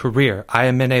grade career. I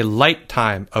am in a light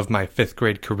time of my 5th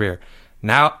grade career.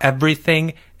 Now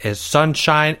everything is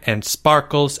sunshine and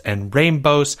sparkles and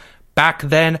rainbows. Back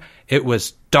then, it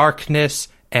was darkness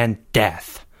and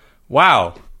death.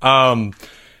 Wow.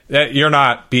 You're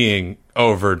not being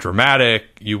over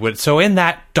dramatic. So in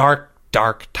that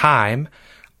dark time,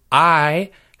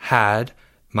 I had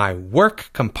my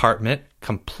work compartment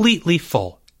completely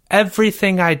full.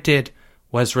 Everything I did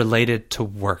was related to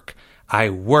work. I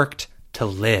worked to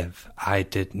live. I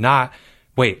did not...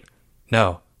 Wait,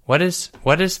 no. What is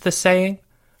the saying?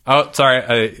 Oh, sorry.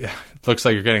 It looks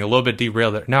like you're getting a little bit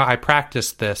derailed there. No, I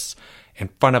practiced this in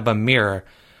front of a mirror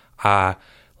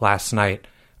last night.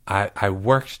 I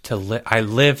worked to live. I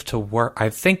lived to work. I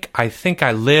think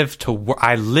I lived to work.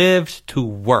 I lived to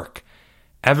work.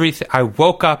 Everything. I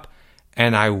woke up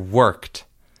and I worked,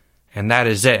 and that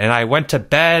is it. And I went to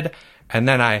bed, and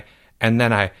then I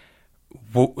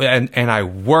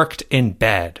worked in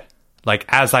bed. Like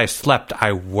as I slept,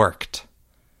 I worked.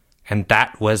 And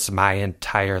that was my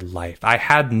entire life. I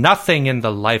had nothing in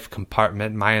the life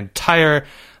compartment. My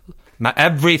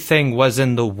everything was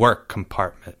in the work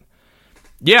compartment.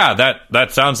 Yeah,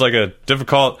 that sounds like a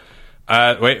difficult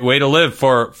way to live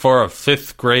for a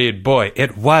 5th grade boy.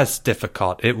 It was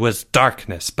difficult. It was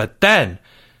darkness. But then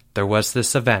there was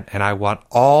this event, and I want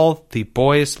all the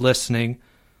boys listening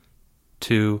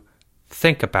to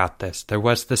think about this. There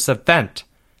was this event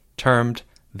termed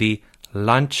the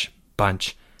Lunch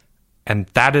Bunch, and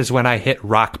that is when I hit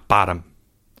rock bottom.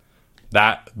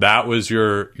 That was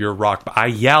your rock. I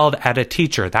yelled at a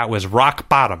teacher. That was rock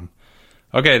bottom.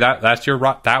 Okay, that's your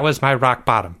rock. That was my rock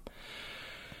bottom.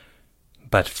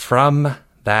 But from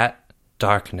that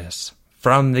darkness,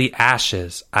 from the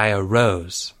ashes, I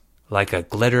arose like a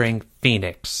glittering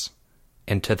phoenix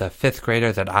into the 5th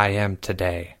grader that I am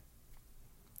today.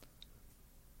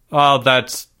 Oh,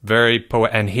 that's very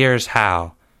poetic. And here's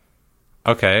how.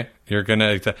 Okay,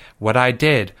 what I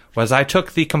did was I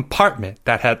took the compartment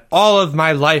that had all of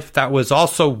my life that was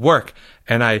also work,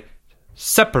 and I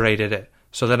separated it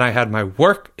so that I had my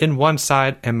work in one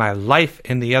side and my life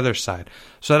in the other side,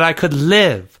 so that I could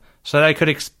live, so that I could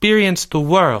experience the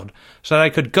world, so that I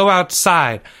could go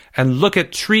outside and look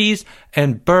at trees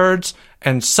and birds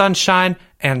and sunshine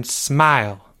and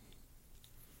smile.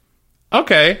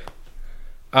 Okay.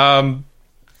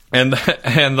 And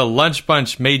the Lunch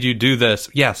Bunch made you do this.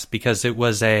 Yes, because it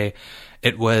was a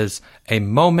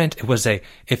moment, it was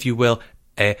if you will,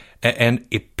 an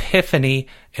epiphany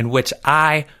in which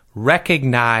I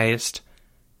recognized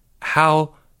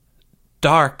how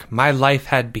dark my life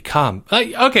had become.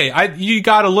 You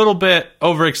got a little bit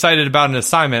overexcited about an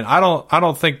assignment. I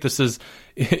don't think this is,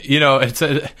 it's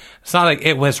not like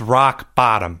it was rock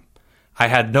bottom. I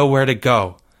had nowhere to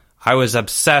go. I was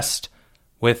obsessed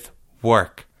with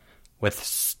work, with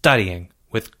studying,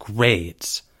 with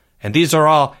grades. And these are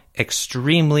all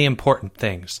extremely important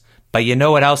things. But you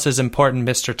know what else is important,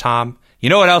 Mr. Tom? You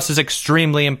know what else is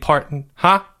extremely important,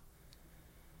 huh?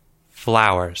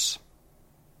 Flowers.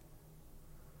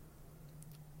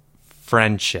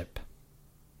 Friendship.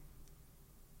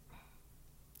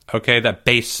 Okay, that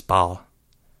baseball.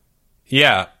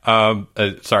 Yeah,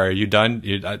 sorry, are you done?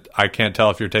 I can't tell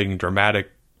if you're taking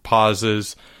dramatic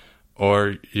pauses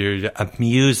or your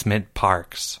amusement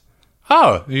parks.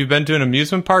 Oh, you've been to an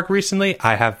amusement park recently?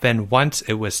 I have been once.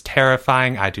 It was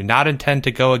terrifying. I do not intend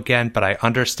to go again, but I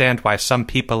understand why some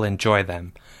people enjoy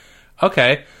them.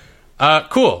 Okay,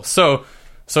 cool. So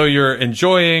you're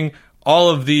enjoying all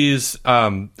of these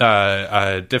different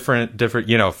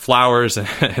flowers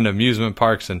and amusement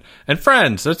parks and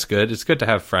friends. That's good. It's good to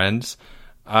have friends.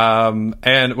 And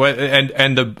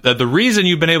the reason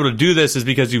you've been able to do this is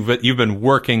because you've been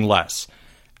working less.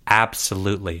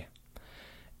 Absolutely.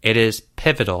 It is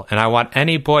pivotal, and I want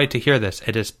any boy to hear this.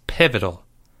 It is pivotal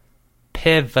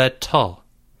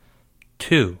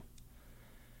to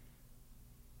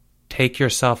take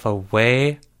yourself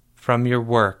away from your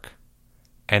work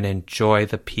and enjoy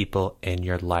the people in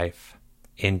your life.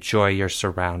 Enjoy your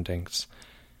surroundings.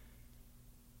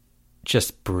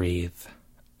 Just breathe.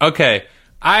 Okay,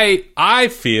 I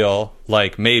feel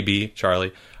like maybe,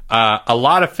 Charlie, a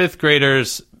lot of fifth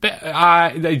graders,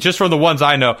 just from the ones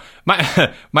I know,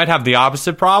 might have the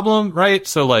opposite problem, right?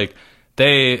 So like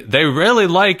they really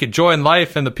like enjoying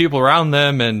life and the people around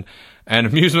them and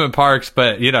amusement parks,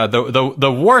 but you know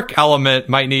the work element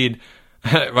might need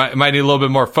a little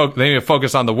bit more focus. They need to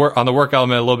focus on the work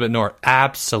element a little bit more.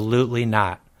 Absolutely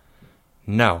not.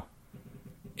 No,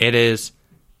 it is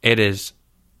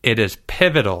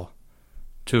pivotal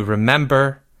to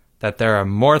remember that there are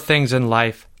more things in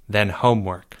life than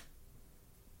homework.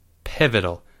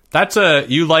 Pivotal.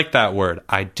 You like that word.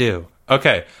 I do.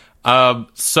 Okay.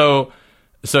 So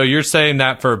you're saying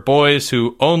that for boys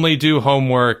who only do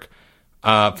homework,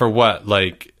 for what?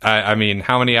 Like, I mean,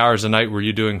 how many hours a night were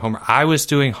you doing homework? I was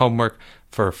doing homework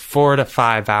for 4 to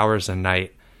 5 hours a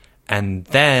night. And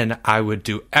then I would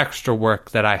do extra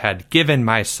work that I had given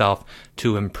myself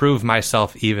to improve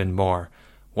myself even more.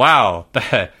 Wow,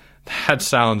 that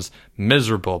sounds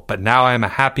miserable. But now I'm a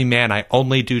happy man. I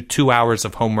only do 2 hours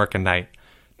of homework a night.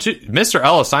 Mr.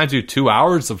 L assigns you 2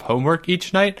 hours of homework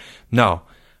each night? No,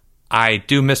 I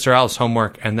do Mr. L's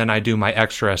homework and then I do my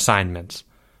extra assignments.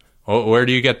 Where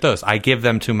do you get those? I give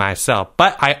them to myself.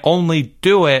 But I only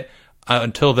do it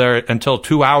until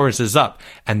 2 hours is up.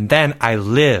 And then I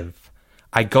live.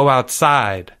 I go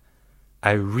outside.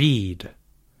 I read.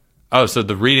 Oh, so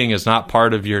the reading is not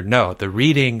part of your... No, the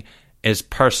reading is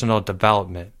personal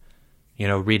development. You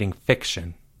know, reading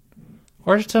fiction.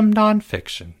 Or some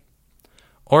nonfiction.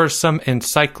 Or some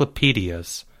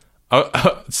encyclopedias.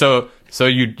 Oh, so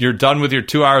you're done with your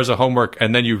 2 hours of homework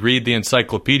and then you read the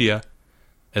encyclopedia.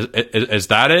 Is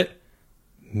that it?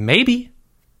 Maybe.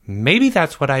 Maybe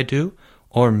that's what I do.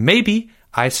 Or maybe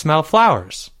I smell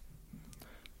flowers.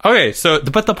 Okay,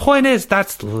 but the point is,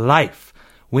 that's life.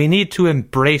 We need to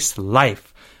embrace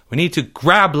life. We need to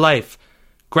grab life,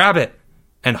 grab it,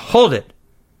 and hold it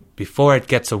before it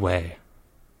gets away.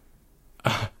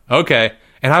 Okay,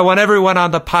 and I want everyone on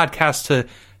the podcast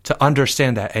to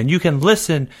understand that. And you can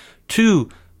listen to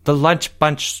the Lunch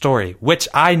Bunch story, which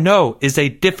I know is a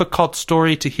difficult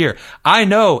story to hear. I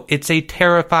know it's a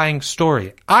terrifying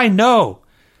story. I know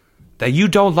that you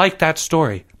don't like that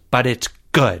story, but it's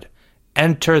good.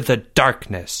 Enter the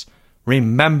darkness.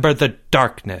 Remember the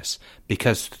darkness,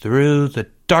 because through the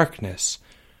darkness,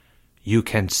 you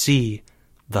can see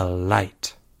the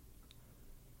light.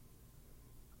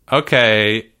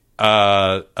 Okay,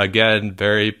 again,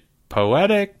 very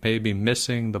poetic, maybe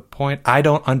missing the point. I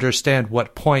don't understand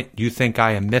what point you think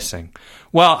I am missing.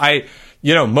 Well,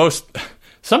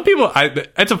 some people,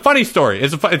 it's a funny story.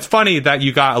 It's funny that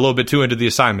you got a little bit too into the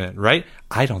assignment, right?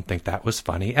 I don't think that was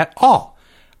funny at all.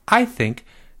 I think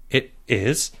it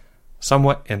is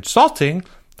somewhat insulting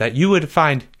that you would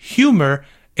find humor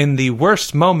in the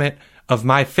worst moment of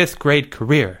my 5th grade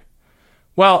career.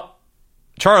 Well,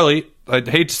 Charlie, I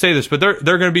hate to say this, but there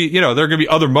are going to be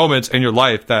other moments in your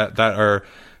life that are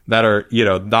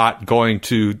not going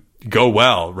to go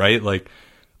well, right? Like,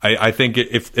 I think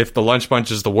if the Lunch Bunch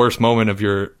is the worst moment of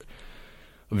your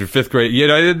 5th grade,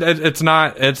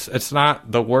 it's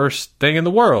not the worst thing in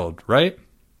the world, right?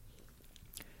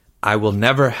 I will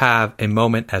never have a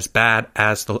moment as bad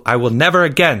as I will never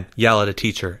again yell at a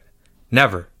teacher.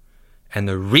 Never. And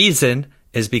the reason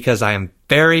is because I am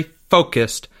very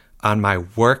focused on my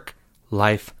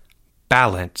work-life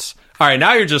balance. All right,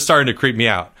 now you're just starting to creep me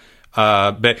out.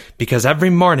 Because every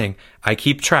morning I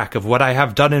keep track of what I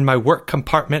have done in my work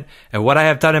compartment and what I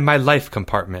have done in my life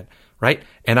compartment, right?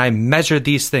 And I measure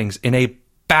these things in a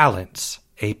balance.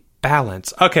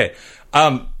 Okay.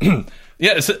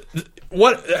 Yeah. So,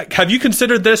 what have you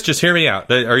considered this? Just hear me out.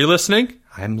 Are you listening?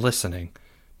 I'm listening.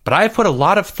 But I have put a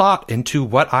lot of thought into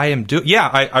what I am doing. Yeah,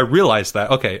 I realize that.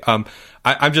 Okay.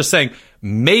 I'm just saying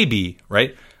maybe,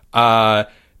 right?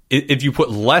 If you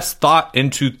put less thought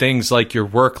into things like your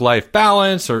work-life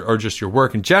balance or just your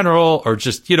work in general, or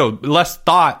just, less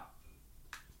thought,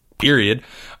 period,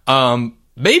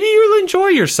 maybe you'll enjoy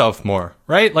yourself more,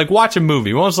 right? Like watch a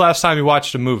movie. When was the last time you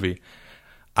watched a movie?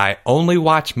 I only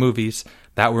watch movies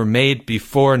that were made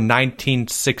before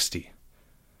 1960.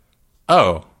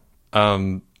 Oh,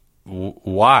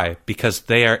 why? Because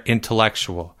they are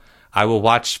intellectual. I will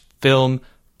watch filmed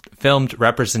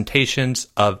representations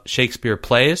of Shakespeare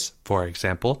plays, for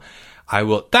example.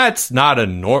 That's not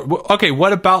okay,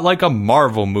 what about like a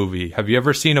Marvel movie? Have you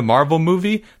ever seen a Marvel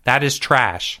movie? That is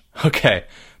trash. Okay,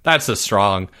 that's a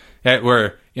strong,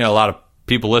 where, a lot of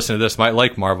people listening to this might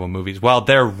like Marvel movies. Well,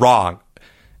 they're wrong,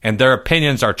 and their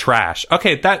opinions are trash.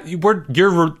 Okay, we're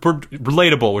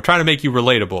relatable. We're trying to make you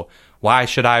relatable. Why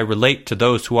should I relate to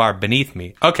those who are beneath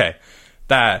me? Okay,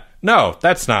 that's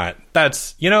not.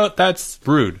 That's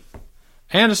rude,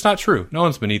 and it's not true. No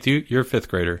one's beneath you. You're a fifth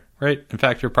grader, right? In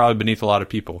fact, you're probably beneath a lot of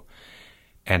people.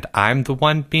 And I'm the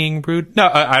one being rude? No,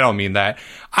 I don't mean that.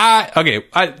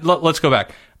 Let's go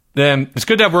back. Then it's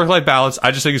good to have work-life balance.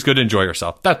 I just think it's good to enjoy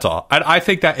yourself. That's all. I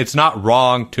think that it's not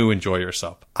wrong to enjoy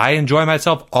yourself. I enjoy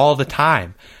myself all the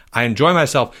time. I enjoy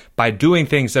myself by doing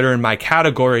things that are in my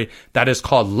category that is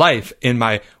called life, in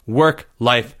my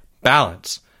work-life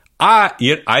balance.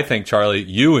 I think, Charlie,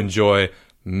 you enjoy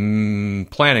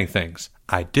planning things.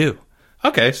 I do.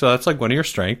 Okay, so that's like one of your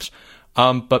strengths.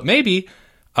 But maybe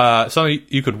something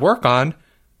you could work on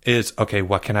is, okay,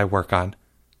 what can I work on?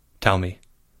 Tell me.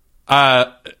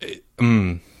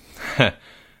 You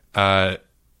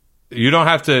don't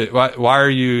have to. Why are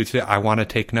you? I want to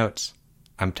take notes.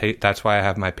 That's why I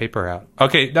have my paper out.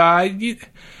 Okay.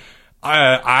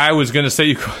 I was gonna say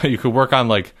you could work on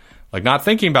like not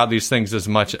thinking about these things as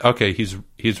much. Okay.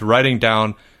 He's writing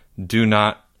down. Do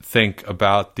not think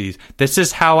about these. This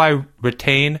is how I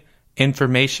retain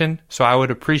information. So I would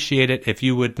appreciate it if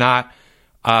you would not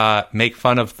make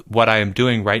fun of what I am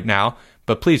doing right now.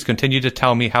 But please continue to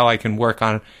tell me how I can work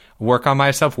on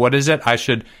myself. What is it? I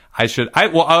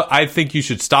think you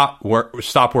should stop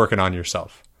working on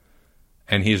yourself.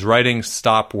 And he's writing,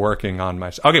 stop working on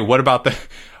myself. Okay, what about the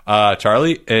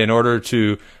Charlie?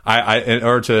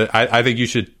 I think you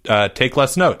should take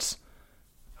less notes.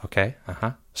 Okay.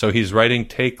 So he's writing,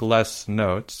 take less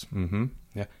notes.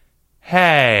 Yeah.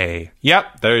 Hey.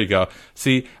 Yep. There you go.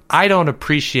 See, I don't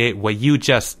appreciate what you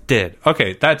just did.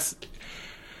 Okay, it's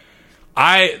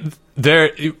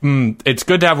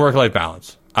good to have work-life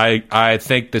balance. I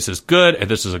think this is good, and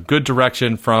this is a good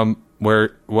direction from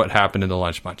what happened in the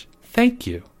lunch bunch. Thank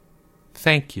you.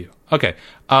 Okay.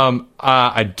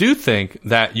 I do think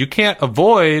that you can't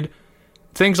avoid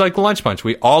things like the lunch bunch.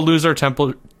 We all lose our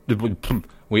temper.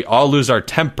 We all lose our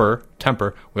temper.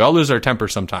 We all lose our temper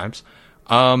sometimes.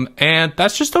 And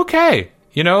that's just okay.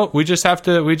 We just have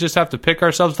to pick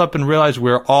ourselves up and realize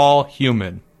we're all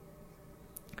human.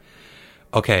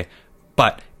 Okay,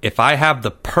 but if I have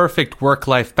the perfect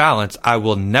work-life balance, I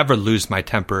will never lose my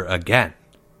temper again.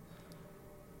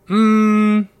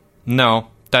 No,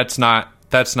 that's not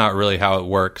really how it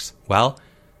works. Well,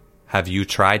 have you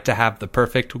tried to have the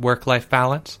perfect work-life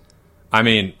balance? I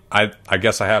mean, I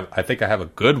guess I have. I think I have a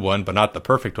good one, but not the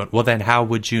perfect one. Well, then how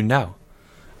would you know?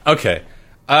 Okay,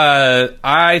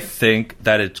 I think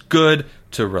that it's good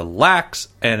to relax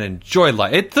and enjoy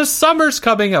life. The summer's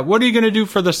coming up. What are you going to do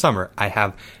for the summer? I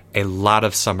have a lot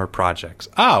of summer projects.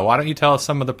 Oh, why don't you tell us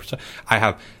some of the... I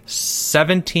have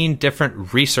 17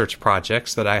 different research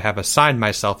projects that I have assigned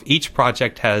myself. Each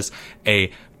project has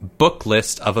a book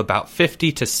list of about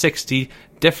 50 to 60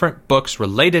 different books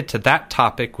related to that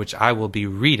topic, which I will be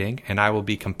reading, and I will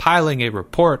be compiling a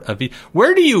report of...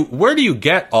 Where do you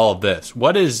get all this?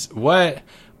 What?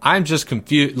 I'm just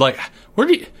confused. Like, where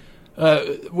do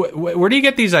you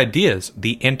get these ideas?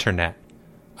 The internet.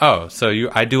 Oh, so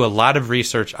I do a lot of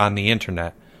research on the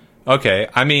internet. Okay,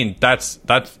 I mean that's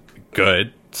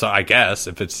good. So I guess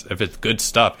if it's good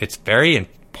stuff, it's very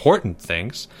important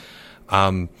things.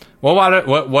 Well,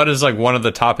 what is like one of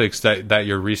the topics that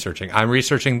you're researching? I'm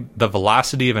researching the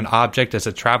velocity of an object as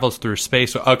it travels through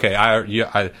space. Okay,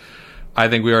 I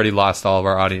think we already lost all of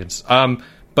our audience.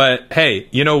 But hey,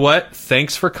 you know what?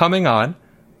 Thanks for coming on.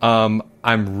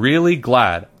 I'm really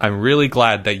glad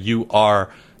that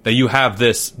you have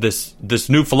this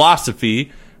new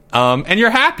philosophy, and you're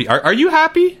happy. Are you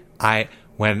happy?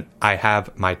 When I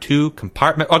have my 2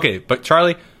 compartment. Okay, but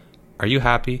Charlie, are you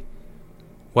happy?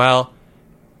 Well,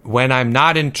 when I'm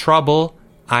not in trouble,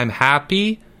 I'm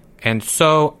happy, and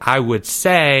so I would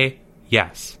say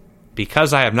yes.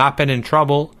 Because I have not been in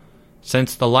trouble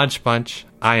since the lunch bunch,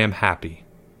 I am happy.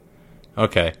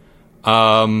 Okay.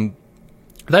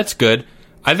 That's good.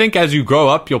 I think as you grow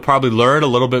up, you'll probably learn a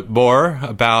little bit more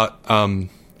about how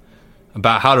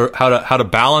to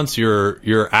balance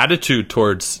your attitude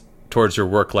towards your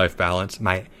work-life balance.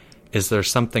 Is there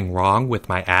something wrong with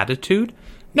my attitude?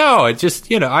 No, it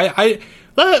just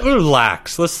let's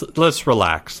relax. Let's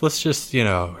relax. Let's just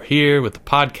here with the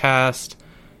podcast.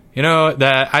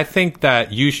 That I think that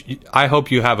I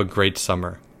hope you have a great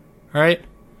summer. All right.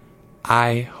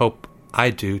 I hope I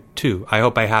do too. I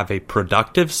hope I have a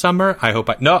productive summer. I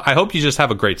hope you just have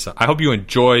a great summer. I hope you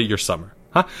enjoy your summer.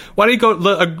 Huh? Why don't you go to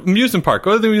the amusement park?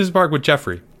 Go to the amusement park with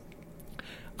Jeffrey.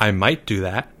 I might do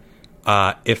that.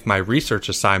 if my research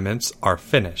assignments are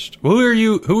finished. Who are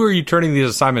you turning these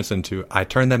assignments into? I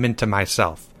turn them into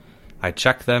myself. I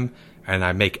check them, and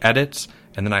I make edits,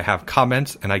 and then I have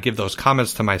comments, and I give those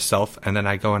comments to myself, and then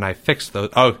I go and I fix those.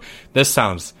 Oh,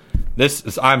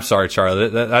 I'm sorry, Charlie,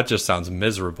 that just sounds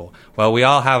miserable. Well, we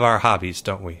all have our hobbies,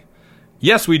 don't we?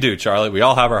 Yes, we do, Charlie. We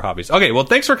all have our hobbies. Okay, well,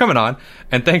 thanks for coming on,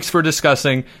 and thanks for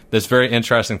discussing this very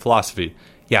interesting philosophy.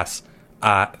 Yes,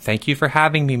 thank you for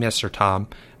having me, Mr. Tom.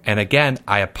 And again,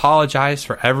 I apologize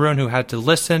for everyone who had to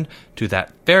listen to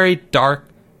that very dark,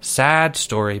 sad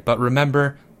story, but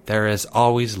remember, there is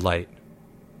always light.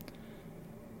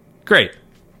 Great.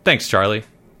 Thanks, Charlie.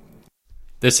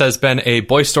 This has been a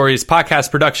Boy Stories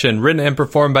podcast production, written and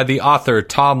performed by the author,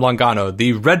 Tom Longano.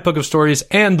 The Red Book of Stories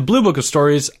and the Blue Book of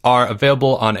Stories are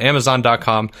available on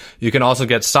Amazon.com. You can also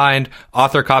get signed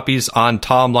author copies on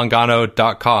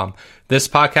TomLongano.com. This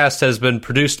podcast has been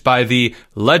produced by the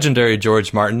legendary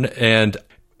George Martin, and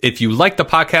if you like the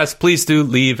podcast, please do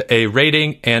leave a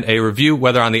rating and a review,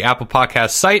 whether on the Apple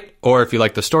Podcast site, or if you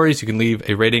like the stories, you can leave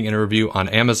a rating and a review on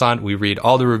Amazon. We read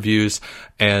all the reviews,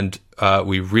 and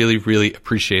we really, really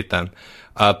appreciate them.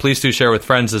 Please do share with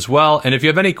friends as well. And if you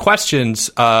have any questions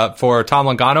for Tom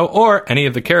Longano or any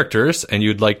of the characters, and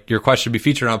you'd like your question to be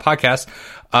featured on a podcast,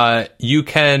 you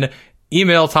can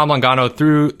email Tom Longano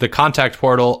through the contact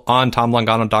portal on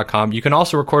TomLongano.com. You can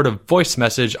also record a voice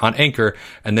message on Anchor,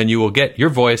 and then you will get your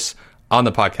voice on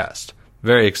the podcast.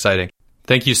 Very exciting.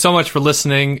 Thank you so much for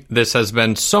listening. This has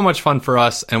been so much fun for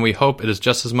us, and we hope it is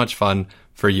just as much fun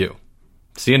for you.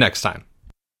 See you next time.